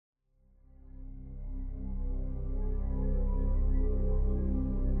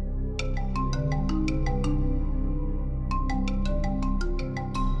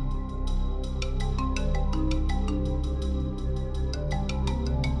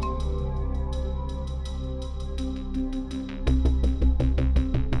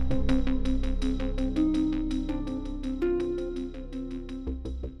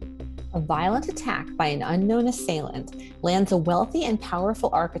violent attack by an unknown assailant lands a wealthy and powerful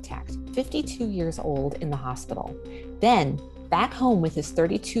architect, 52 years old, in the hospital. Then, back home with his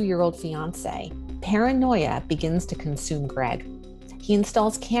 32-year-old fiancée, paranoia begins to consume Greg. He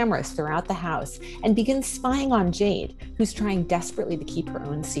installs cameras throughout the house and begins spying on Jade, who's trying desperately to keep her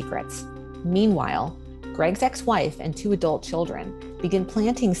own secrets. Meanwhile, Greg's ex-wife and 2 adult children begin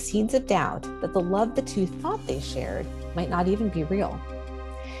planting seeds of doubt that the love the two thought they shared might not even be real.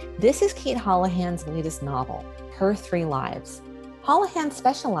 This is Kate Holohan's latest novel, Her 3 Lives. Holohan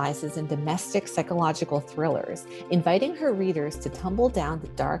specializes in domestic psychological thrillers, inviting her readers to tumble down the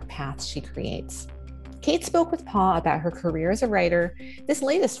dark paths she creates. Kate spoke with Paw about her career as a writer, this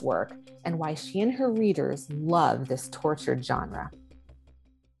latest work, and why she and her readers love this tortured genre.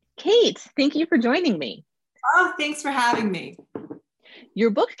 Kate, thank you for joining me. Oh, thanks for having me. Your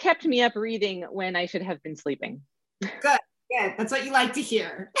book kept me up reading when I should have been sleeping. Good. That's what you like to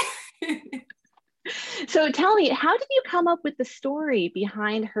hear. So tell me, how did you come up with the story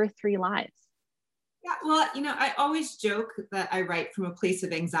behind Her 3 Lives? Yeah, well, I always joke that I write from a place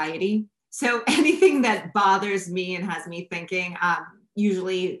of anxiety. So anything that bothers me and has me thinking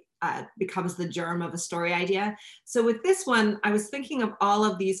usually becomes the germ of a story idea. So with this one, I was thinking of all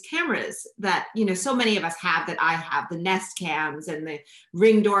of these cameras that, so many of us have, that I have, the Nest cams and the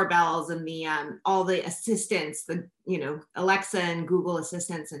Ring doorbells and the all the assistants, the, Alexa and Google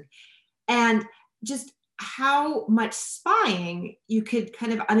assistants, and just how much spying you could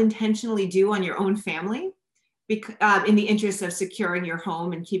kind of unintentionally do on your own family in the interest of securing your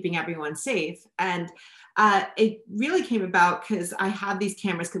home and keeping everyone safe. And it really came about because I had these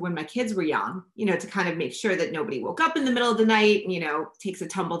cameras when my kids were young, to kind of make sure that nobody woke up in the middle of the night and, takes a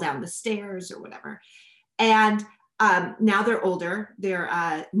tumble down the stairs or whatever. And now they're older, they're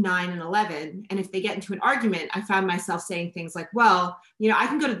 9 and 11. And if they get into an argument, I found myself saying things like, well, I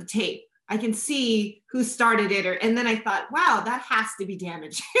can go to the tape. I can see who started it. And then I thought, wow, that has to be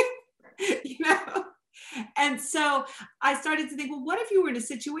damaging, And so I started to think, well, what if you were in a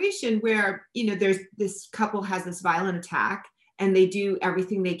situation where, there's this couple has this violent attack and they do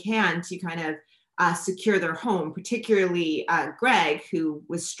everything they can to kind of secure their home, particularly Greg, who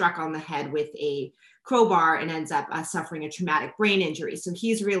was struck on the head with a crowbar and ends up suffering a traumatic brain injury. So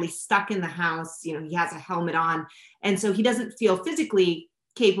he's really stuck in the house, he has a helmet on. And so he doesn't feel physically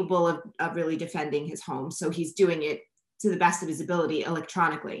capable of really defending his home. So he's doing it to the best of his ability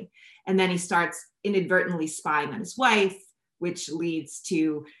electronically. And then he starts inadvertently spying on his wife, which leads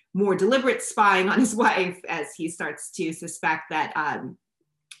to more deliberate spying on his wife as he starts to suspect that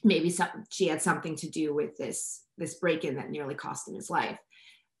maybe she had something to do with this break-in that nearly cost him his life.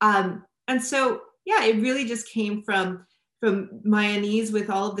 And so, yeah, it really just came from my unease with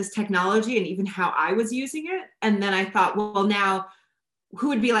all of this technology and even how I was using it. And then I thought, well, now who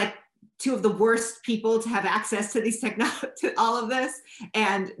would be like 2 of the worst people to have access to these to all of this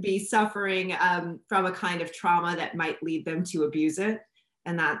and be suffering from a kind of trauma that might lead them to abuse it.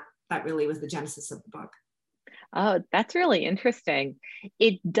 And that really was the genesis of the book. Oh, that's really interesting.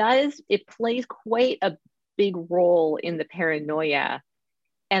 It plays quite a big role in the paranoia.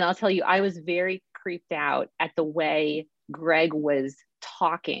 And I'll tell you, I was very creeped out at the way Greg was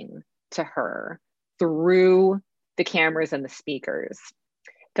talking to her through the cameras and the speakers.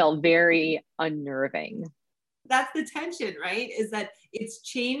 Felt very unnerving. That's the tension, right? Is that it's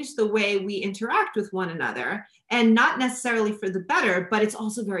changed the way we interact with one another, and not necessarily for the better, but it's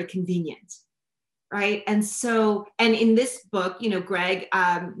also very convenient, right? And so, and in this book, Greg,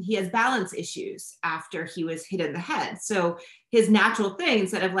 he has balance issues after he was hit in the head. So his natural thing,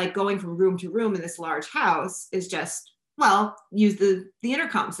 instead of like going from room to room in this large house, is just, well, use the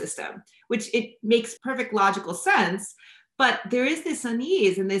intercom system, which it makes perfect logical sense. But there is this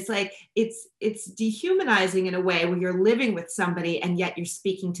unease and this it's dehumanizing in a way where you're living with somebody and yet you're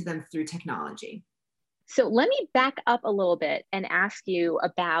speaking to them through technology. So let me back up a little bit and ask you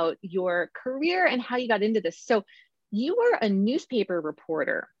about your career and how you got into this. So you were a newspaper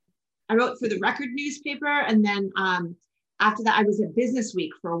reporter. I wrote for the Record newspaper. And then after that, I was at Business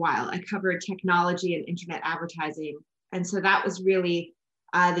Week for a while. I covered technology and internet advertising. And so that was really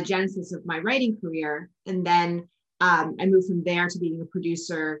the genesis of my writing career. And then I moved from there to being a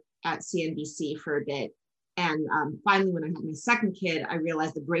producer at CNBC for a bit. And finally, when I had my second kid, I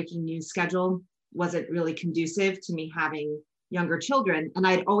realized the breaking news schedule wasn't really conducive to me having younger children. And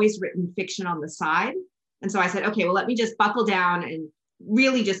I'd always written fiction on the side. And so I said, okay, well, let me just buckle down and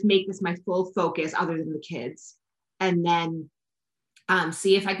really just make this my full focus other than the kids. And then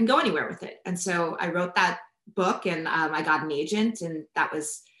see if I can go anywhere with it. And so I wrote that book and I got an agent, and that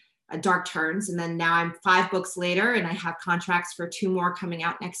was dark turns. And then now I'm 5 books later and I have contracts for 2 more coming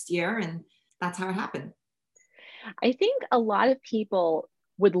out next year. And that's how it happened. I think a lot of people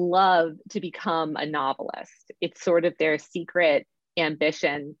would love to become a novelist. It's sort of their secret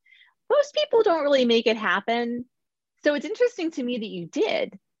ambition. Most people don't really make it happen. So it's interesting to me that you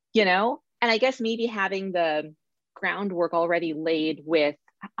did, you know, and I guess maybe having the groundwork already laid with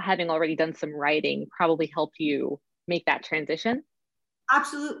having already done some writing probably helped you make that transition.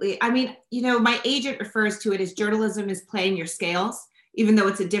 Absolutely. I mean, you know, my agent refers to it as journalism is playing your scales, even though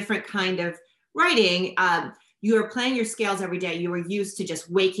it's a different kind of writing. You are playing your scales every day. You are used to just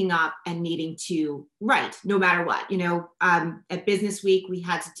waking up and needing to write no matter what. You know, at Business Week, we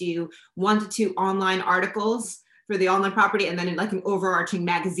had to do 1 to 2 online articles for the online property, and then like an overarching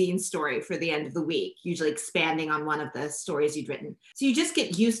magazine story for the end of the week, usually expanding on one of the stories you'd written. So you just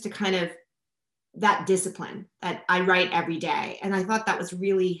get used to kind of that discipline that I write every day. And I thought that was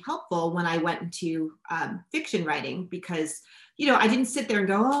really helpful when I went into fiction writing, because, you know, I didn't sit there and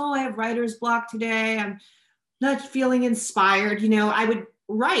go, oh, I have writer's block today, I'm not feeling inspired. You know, I would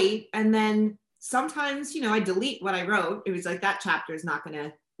write, and then sometimes, you know, I delete what I wrote. It was like, that chapter is not going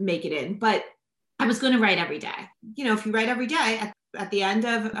to make it in, but I was going to write every day. You know, if you write every day, at the end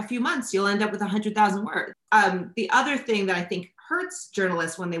of a few months, you'll end up with 100,000 words. The other thing that I think hurts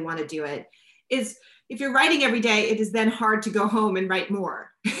journalists when they want to do it is, if you're writing every day, it is then hard to go home and write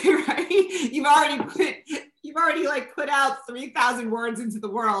more, right? You've already like put out 3,000 words into the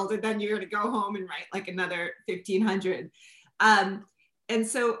world, and then you're going to go home and write like another 1,500. And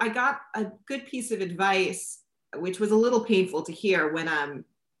so I got a good piece of advice, which was a little painful to hear when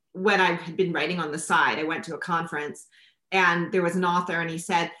I had been writing on the side. I went to a conference and there was an author, and he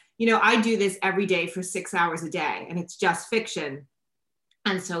said, you know, I do this every day for 6 hours a day, and it's just fiction.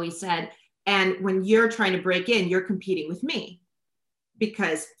 And so he said, and when you're trying to break in, you're competing with me,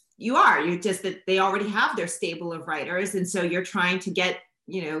 because you're just that they already have their stable of writers. And so you're trying to get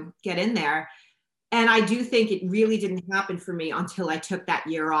in there. And I do think it really didn't happen for me until I took that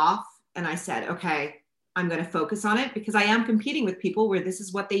year off and I said, okay, I'm going to focus on it, because I am competing with people where this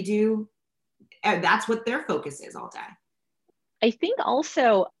is what they do. And that's what their focus is all day. I think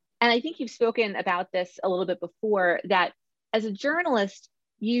also, and I think you've spoken about this a little bit before, that as a journalist,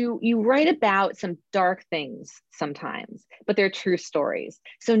 you write about some dark things sometimes, but they're true stories.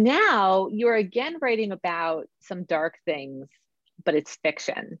 So now you're again writing about some dark things, but it's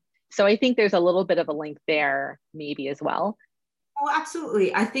fiction. So I think there's a little bit of a link there maybe as well. Oh,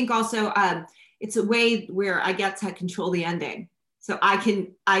 absolutely. I think also it's a way where I get to control the ending. So I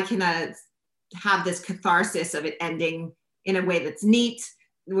can have this catharsis of it ending in a way that's neat,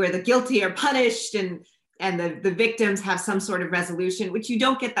 where the guilty are punished and the victims have some sort of resolution, which you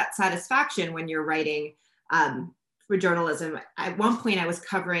don't get that satisfaction when you're writing for journalism. At one point I was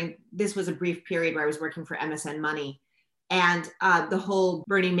covering, this was a brief period where I was working for MSN Money, and the whole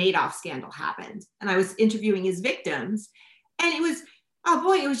Bernie Madoff scandal happened. And I was interviewing his victims, and it was, oh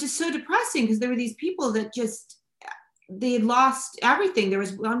boy, it was just so depressing, because there were these people that they had lost everything. There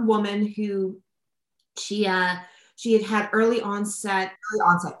was one woman who she had early onset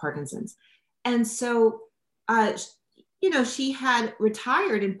Parkinson's. And so, she had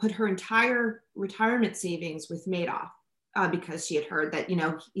retired and put her entire retirement savings with Madoff because she had heard that,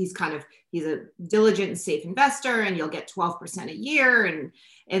 he's a diligent and safe investor and you'll get 12% a year.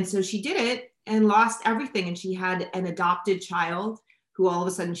 And so she did it and lost everything. And she had an adopted child who all of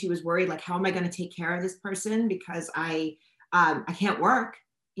a sudden she was worried, like, how am I going to take care of this person? Because I can't work,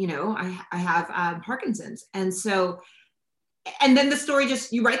 I have Parkinson's. And so, and then the story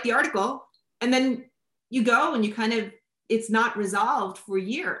you write the article and then you go and it's not resolved for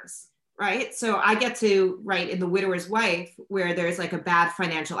years, right? So I get to write in The Widower's Wife, where there's like a bad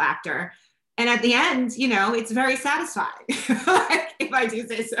financial actor. And at the end, it's very satisfying, if I do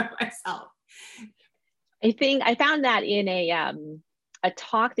say so myself. I think I found that in a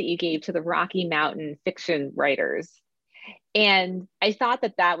talk that you gave to the Rocky Mountain fiction writers. And I thought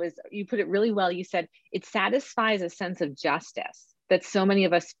that was, you put it really well. You said, it satisfies a sense of justice that so many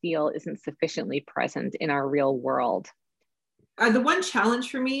of us feel isn't sufficiently present in our real world. The one challenge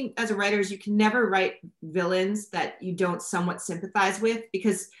for me as a writer is you can never write villains that you don't somewhat sympathize with,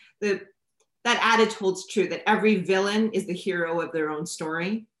 because that adage holds true, that every villain is the hero of their own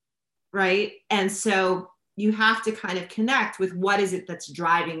story, right? And so you have to kind of connect with what is it that's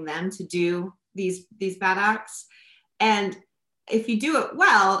driving them to do these bad acts. And if you do it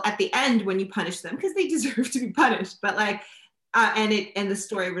well at the end, when you punish them, because they deserve to be punished, but and the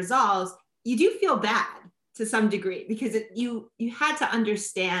story resolves, you do feel bad to some degree, because you had to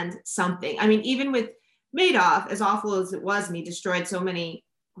understand something. I mean, even with Madoff, as awful as it was, and he destroyed so many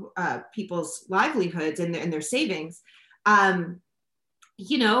people's livelihoods and their savings.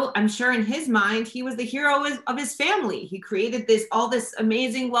 You know, I'm sure in his mind, he was the hero of his family. He created all this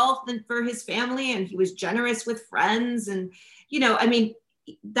amazing wealth for his family, and he was generous with friends. And, you know, I mean,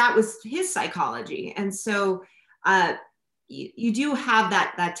 that was his psychology. And so you do have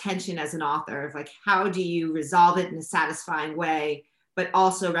that tension as an author of like, how do you resolve it in a satisfying way, but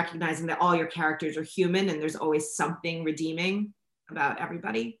also recognizing that all your characters are human and there's always something redeeming about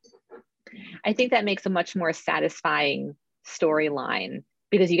everybody. I think that makes a much more satisfying storyline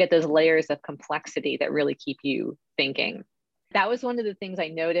because you get those layers of complexity that really keep you thinking. That was one of the things I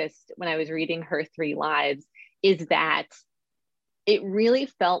noticed when I was reading Her Three Lives, is that it really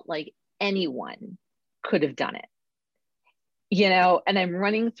felt like anyone could have done it. You know, and I'm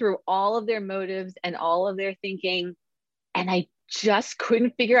running through all of their motives and all of their thinking, and I just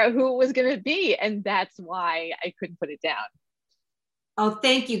couldn't figure out who it was going to be. And that's why I couldn't put it down. Oh,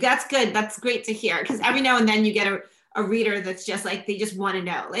 thank you. That's good. That's great to hear. Because every now and then you get a reader that's just like, they just want to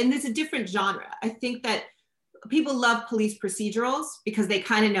know. And it's a different genre. I think that people love police procedurals because they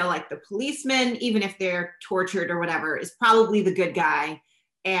kind of know like the policeman, even if they're tortured or whatever, is probably the good guy.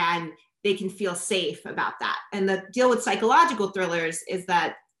 And they can feel safe about that. And the deal with psychological thrillers is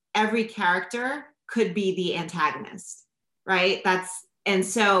that every character could be the antagonist, right? And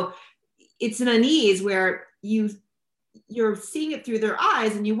so it's an unease where you're seeing it through their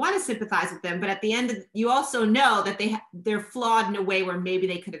eyes and you want to sympathize with them, but at the end, you also know that they're flawed in a way where maybe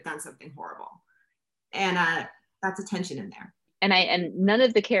they could have done something horrible. And that's a tension in there. And none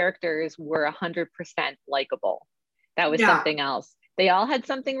of the characters were 100% likable. That was something else. They all had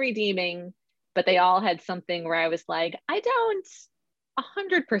something redeeming, but they all had something where I was like, I don't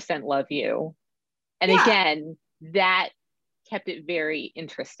 100% love you. And again, that kept it very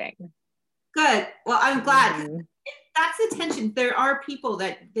interesting. Good. Well, I'm glad. That's the tension. There are people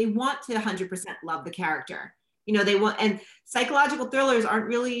that they want to 100% love the character. You know, they want, and psychological thrillers aren't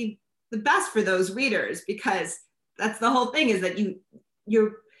really the best for those readers, because that's the whole thing, is that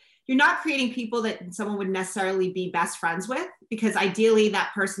you're not creating people that someone would necessarily be best friends with, because ideally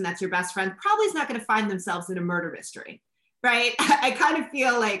that person that's your best friend probably is not going to find themselves in a murder mystery, right? I kind of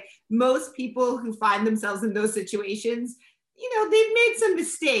feel like most people who find themselves in those situations, you know, they've made some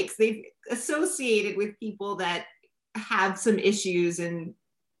mistakes. They've associated with people that have some issues, and,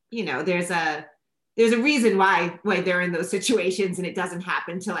 you know, there's a reason why they're in those situations, and it doesn't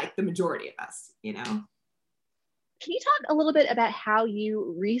happen to like the majority of us, you know? Can you talk a little bit about how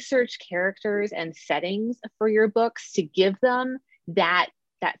you research characters and settings for your books to give them that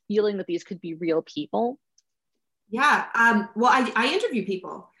feeling that these could be real people? Yeah, well, I interview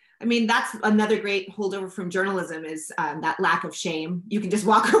people. I mean, that's another great holdover from journalism, is that lack of shame. You can just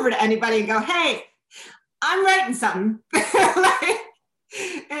walk over to anybody and go, hey, I'm writing something.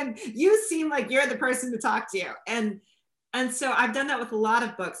 And you seem like you're the person to talk to. And so I've done that with a lot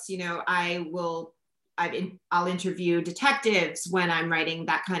of books. You know, I'll interview detectives when I'm writing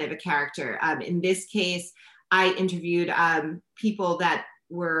that kind of a character. In this case, I interviewed people that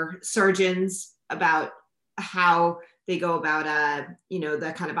were surgeons about how they go about, you know,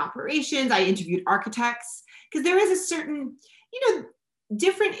 the kind of operations. I interviewed architects, because there is a certain, you know,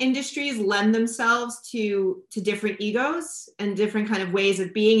 different industries lend themselves to different egos and different kind of ways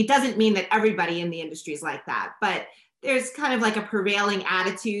of being. It doesn't mean that everybody in the industry is like that, but there's kind of like a prevailing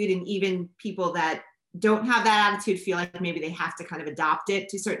attitude, and even people that don't have that attitude feel like maybe they have to kind of adopt it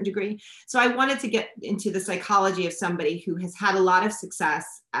to a certain degree. So I wanted to get into the psychology of somebody who has had a lot of success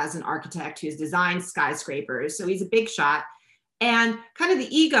as an architect, who's designed skyscrapers. So he's a big shot, and kind of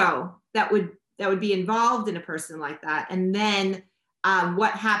the ego that would be involved in a person like that. And then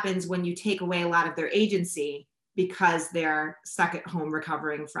what happens when you take away a lot of their agency because they're stuck at home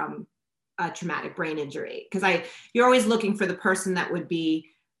recovering from a traumatic brain injury. Because you're always looking for the person that would be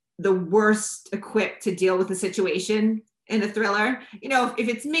the worst equipped to deal with the situation in a thriller. You know, if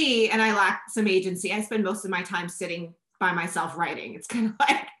it's me and I lack some agency, I spend most of my time sitting by myself writing. It's kind of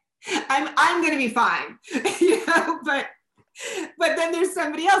like, I'm going to be fine, you know, but then there's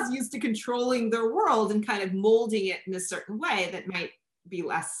somebody else used to controlling their world and kind of molding it in a certain way that might be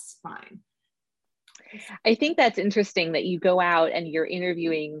less fine. I think that's interesting that you go out and you're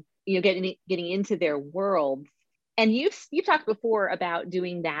interviewing, you know, getting into their world. And you've talked before about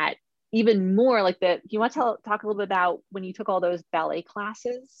doing that even more, like do you want to talk a little bit about when you took all those ballet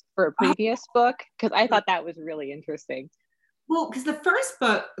classes for a previous book? Because I thought that was really interesting. Well, because the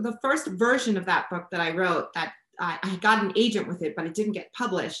first version of that book that I wrote, that I got an agent with it, but it didn't get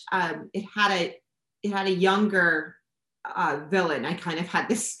published. It had a younger villain. I kind of had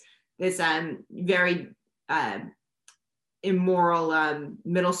this very immoral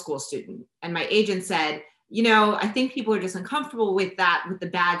middle school student. And my agent said, you know, I think people are just uncomfortable with that, with the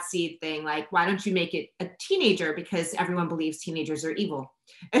bad seed thing. Like, why don't you make it a teenager? Because everyone believes teenagers are evil.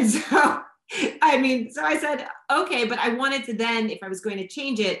 And so, I mean, so I said, okay, but I wanted to then, if I was going to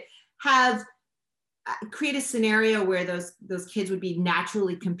change it, have create a scenario where those kids would be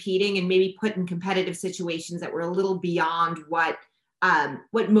naturally competing and maybe put in competitive situations that were a little beyond what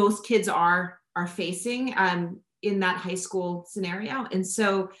most kids are facing in that high school scenario. And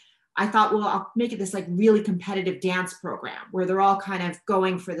so I thought, well, I'll make it this like really competitive dance program where they're all kind of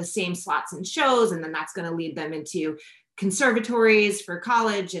going for the same slots and shows. And then that's going to lead them into conservatories for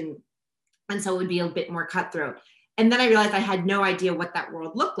college. And so it would be a bit more cutthroat. And then I realized I had no idea what that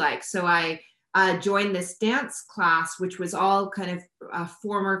world looked like. So I joined this dance class, which was all kind of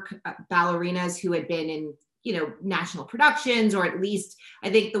former ballerinas who had been in, you know, national productions, or at least I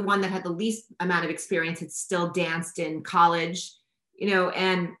think the one that had the least amount of experience had still danced in college, you know,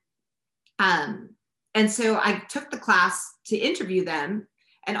 and so I took the class to interview them,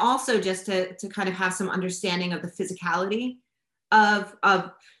 and also just to kind of have some understanding of the physicality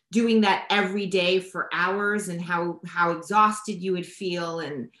of doing that every day for hours, and how exhausted you would feel,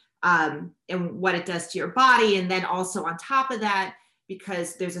 and what it does to your body. And then also on top of that,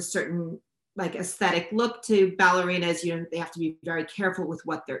 because there's a certain like aesthetic look to ballerinas, you know, they have to be very careful with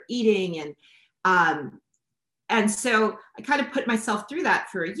what they're eating. And so I kind of put myself through that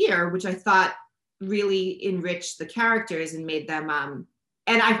for a year, which I thought really enriched the characters and made them,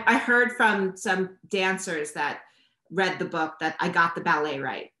 and I heard from some dancers that read the book that I got the ballet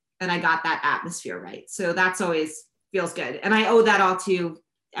right, and I got that atmosphere right. So that's always feels good. And I owe that all to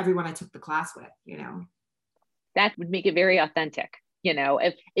everyone I took the class with, you know. That would make it very authentic. You know,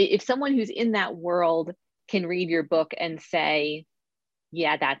 if someone who's in that world can read your book and say,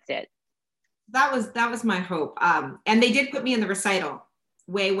 yeah, that's it. That was my hope. And they did put me in the recital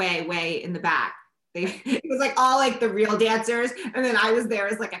way in the back. It was like all like the real dancers. And then I was there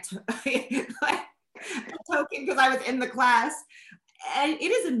as like a token because I was in the class. And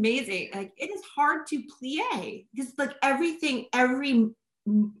it is amazing. Like, it is hard to plie because like every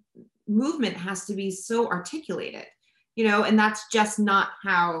movement has to be so articulated, you know, and that's just not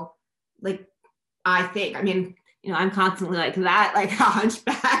how, like, I think. I mean, you know, I'm constantly like that, like a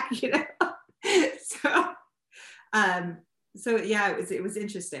hunchback, you know. So yeah, it was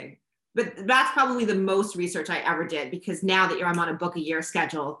interesting. But that's probably the most research I ever did, because now that I'm on a book a year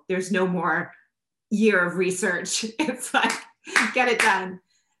schedule, there's no more year of research. It's like, get it done.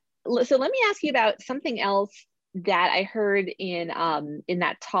 So let me ask you about something else that I heard in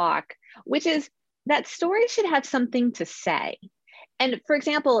that talk, which is that stories should have something to say. And for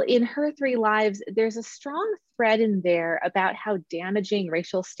example, in Her Three Lives, there's a strong thread in there about how damaging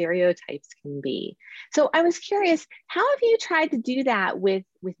racial stereotypes can be. So I was curious, how have you tried to do that with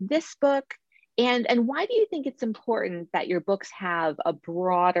this book? And why do you think it's important that your books have a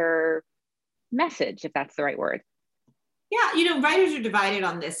broader message, if that's the right word? Yeah, you know, writers are divided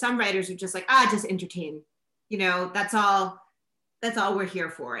on this. Some writers are just like, just entertain. You know, that's all we're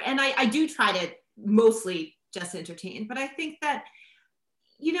here for. And I do try to mostly just entertain, but I think that,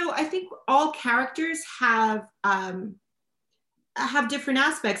 you know, I think all characters have different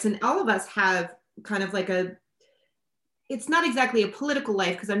aspects, and all of us have kind of like it's not exactly a political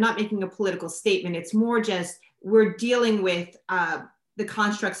life, because I'm not making a political statement. It's more just we're dealing with the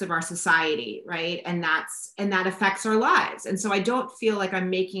constructs of our society, right? And that affects our lives. And so I don't feel like I'm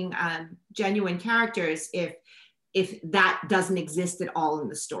making genuine characters if that doesn't exist at all in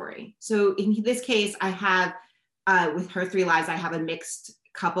the story. So in this case, I have with Her Three Lives, I have a mixed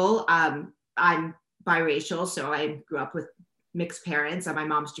couple. I'm biracial, so I grew up with mixed parents. My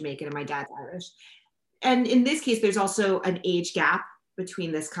mom's Jamaican and my dad's Irish. And in this case, there's also an age gap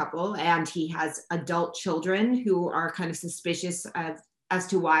between this couple, and he has adult children who are kind of suspicious as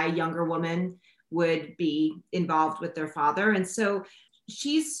to why a younger woman would be involved with their father. And so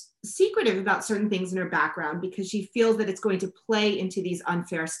she's secretive about certain things in her background because she feels that it's going to play into these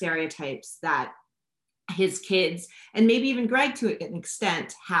unfair stereotypes that his kids, and maybe even Greg to an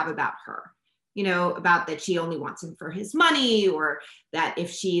extent, have about her, you know, about that she only wants him for his money, or that if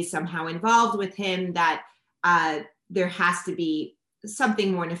she's somehow involved with him, that there has to be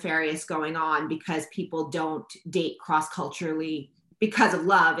something more nefarious going on because people don't date cross-culturally because of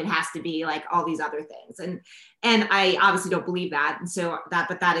love. It has to be like all these other things. And I obviously don't believe that. And so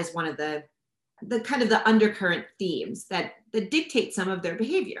but that is one of the kind of the undercurrent themes that dictate some of their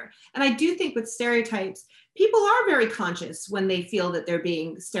behavior. And I do think with stereotypes, people are very conscious when they feel that they're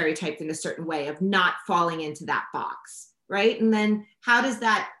being stereotyped in a certain way of not falling into that box, right? And then how does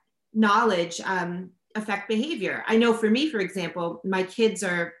that knowledge affect behavior. I know for me, for example, my kids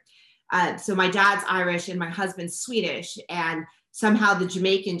are, so my dad's Irish and my husband's Swedish, and somehow the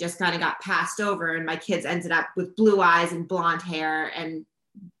Jamaican just kind of got passed over, and my kids ended up with blue eyes and blonde hair and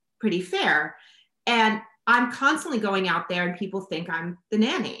pretty fair. And I'm constantly going out there and people think I'm the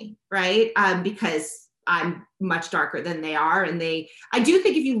nanny, right? Because I'm much darker than they are. And I do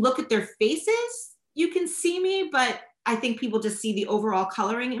think if you look at their faces, you can see me, but I think people just see the overall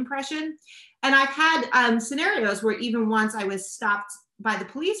coloring impression. And I've had scenarios where even once I was stopped by the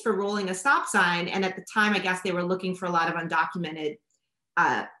police for rolling a stop sign. And at the time, I guess they were looking for a lot of undocumented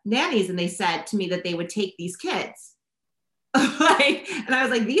nannies. And they said to me that they would take these kids. And I was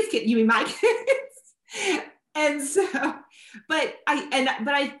like, these kids, you mean my kids? And so, but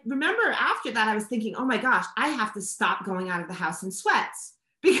I remember after that, I was thinking, oh my gosh, I have to stop going out of the house in sweats,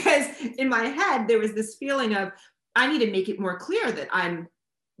 because in my head, there was this feeling of, I need to make it more clear that I'm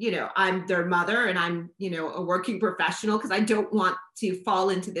their mother and I'm, a working professional, because I don't want to fall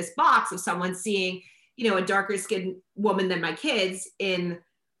into this box of someone seeing, a darker skinned woman than my kids in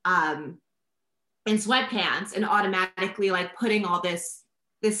sweatpants and automatically like putting all this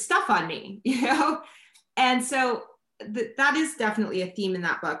stuff on me, And so that is definitely a theme in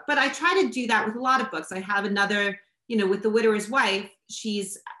that book. But I try to do that with a lot of books. I have another, with The Widower's Wife,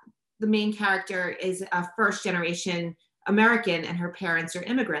 the main character is a first generation American and her parents are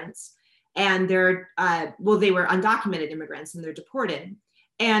immigrants. And they were undocumented immigrants and they're deported.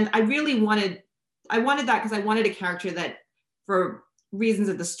 And I wanted that because I wanted a character that, for reasons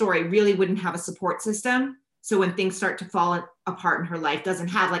of the story, really wouldn't have a support system. So when things start to fall apart in her life, doesn't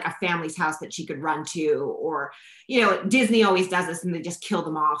have like a family's house that she could run to, or, Disney always does this and they just kill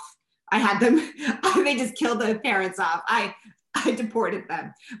them off. I had them, they just killed the parents off. I deported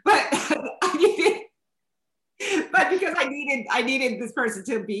them, but because I needed this person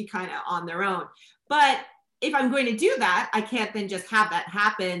to be kind of on their own. But if I'm going to do that, I can't then just have that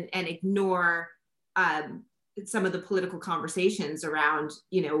happen and ignore some of the political conversations around,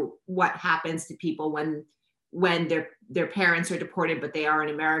 what happens to people when their parents are deported, but they are an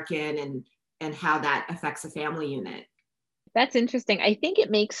American, and how that affects a family unit. That's interesting. I think it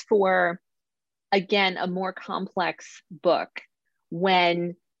makes for, again, a more complex book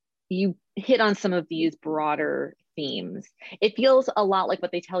when you hit on some of these broader themes. It feels a lot like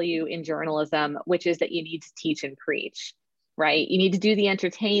what they tell you in journalism, which is that you need to teach and preach, right? You need to do the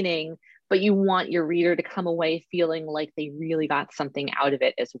entertaining, but you want your reader to come away feeling like they really got something out of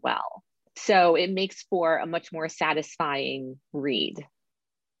it as well. So it makes for a much more satisfying read.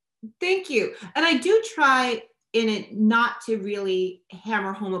 Thank you. And I do try in it not to really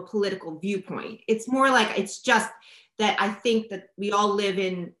hammer home a political viewpoint. It's more like, it's just that I think that we all live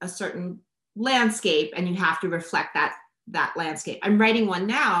in a certain landscape and you have to reflect that landscape. I'm writing one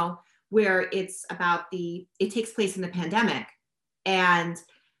now where it's about it takes place in the pandemic. And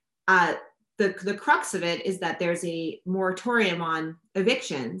the crux of it is that there's a moratorium on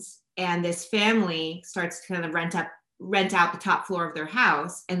evictions, and this family starts to kind of rent out the top floor of their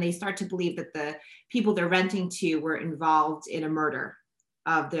house, and they start to believe that the people they're renting to were involved in a murder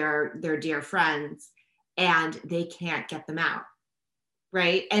of their dear friends, and they can't get them out,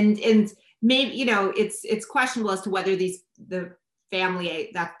 right? And maybe, it's questionable as to whether the family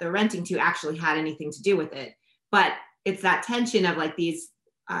that they're renting to actually had anything to do with it, but it's that tension of like these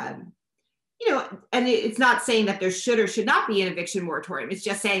and it's not saying that there should or should not be an eviction moratorium. It's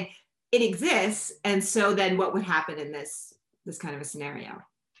just saying it exists. And so then what would happen in this kind of a scenario?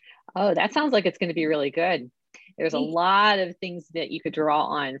 Oh, that sounds like it's going to be really good. There's a lot of things that you could draw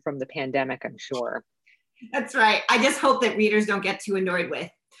on from the pandemic, I'm sure. That's right. I just hope that readers don't get too annoyed with,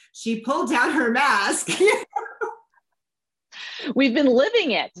 she pulled down her mask. We've been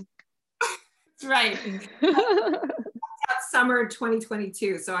living it. That's right. Summer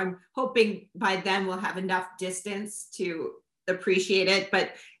 2022. So I'm hoping by then we'll have enough distance to appreciate it.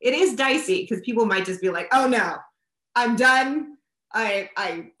 But it is dicey because people might just be like, oh no, I'm done. I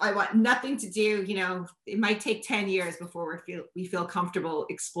want nothing to do. It might take 10 years before we feel comfortable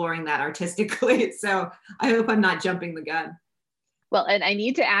exploring that artistically. So I hope I'm not jumping the gun. Well, and I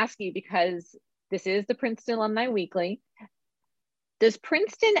need to ask you, because this is the Princeton Alumni Weekly. Does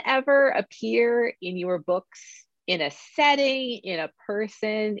Princeton ever appear in your books in a setting, in a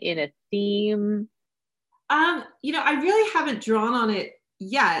person, in a theme? I really haven't drawn on it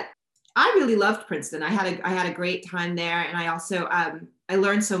yet. I really loved Princeton. I had a great time there, and I also I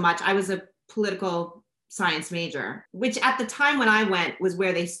learned so much. I was a political science major, which at the time when I went was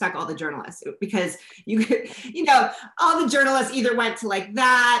where they stuck all the journalists, because you could, all the journalists either went to like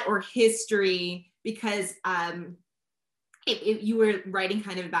that or history, because if you were writing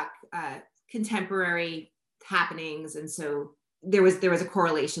kind of about contemporary happenings. And so there was a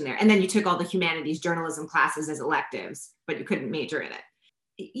correlation there. And then you took all the humanities journalism classes as electives, but you couldn't major in it.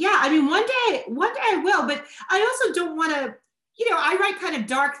 Yeah, I mean, one day I will, but I also don't want to, I write kind of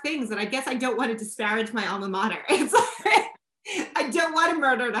dark things, and I guess I don't want to disparage my alma mater. It's like, I don't want a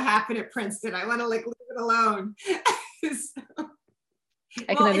murder to happen at Princeton. I want to leave it alone. So,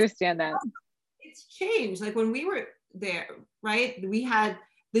 I can understand that. It's changed. Like when we were there, right? We had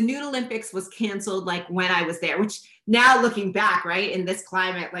the Nude Olympics was canceled like when I was there, which now looking back, right, in this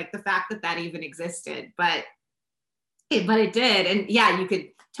climate, like the fact that even existed, but it did. And yeah, you could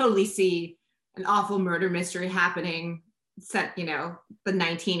totally see an awful murder mystery happening set, the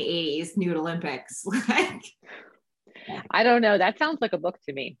 1980s Nude Olympics. Like, I don't know. That sounds like a book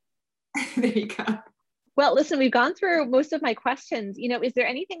to me. There you go. Well, listen, we've gone through most of my questions. Is there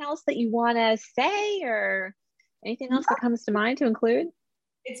anything else that you want to say, or anything else that comes to mind to include?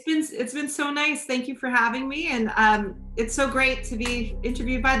 It's been so nice. Thank you for having me. And it's so great to be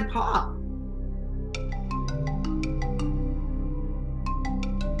interviewed by the Paw.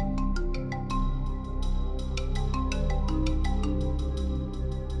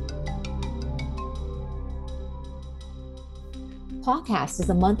 Pawcast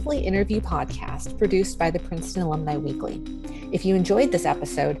is a monthly interview podcast produced by the Princeton Alumni Weekly. If you enjoyed this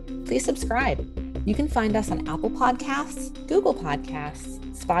episode, please subscribe. You can find us on Apple Podcasts, Google Podcasts,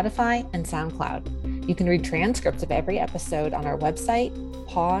 Spotify, and SoundCloud. You can read transcripts of every episode on our website,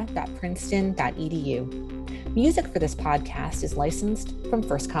 paw.princeton.edu. Music for this podcast is licensed from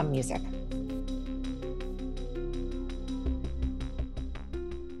First Com Music.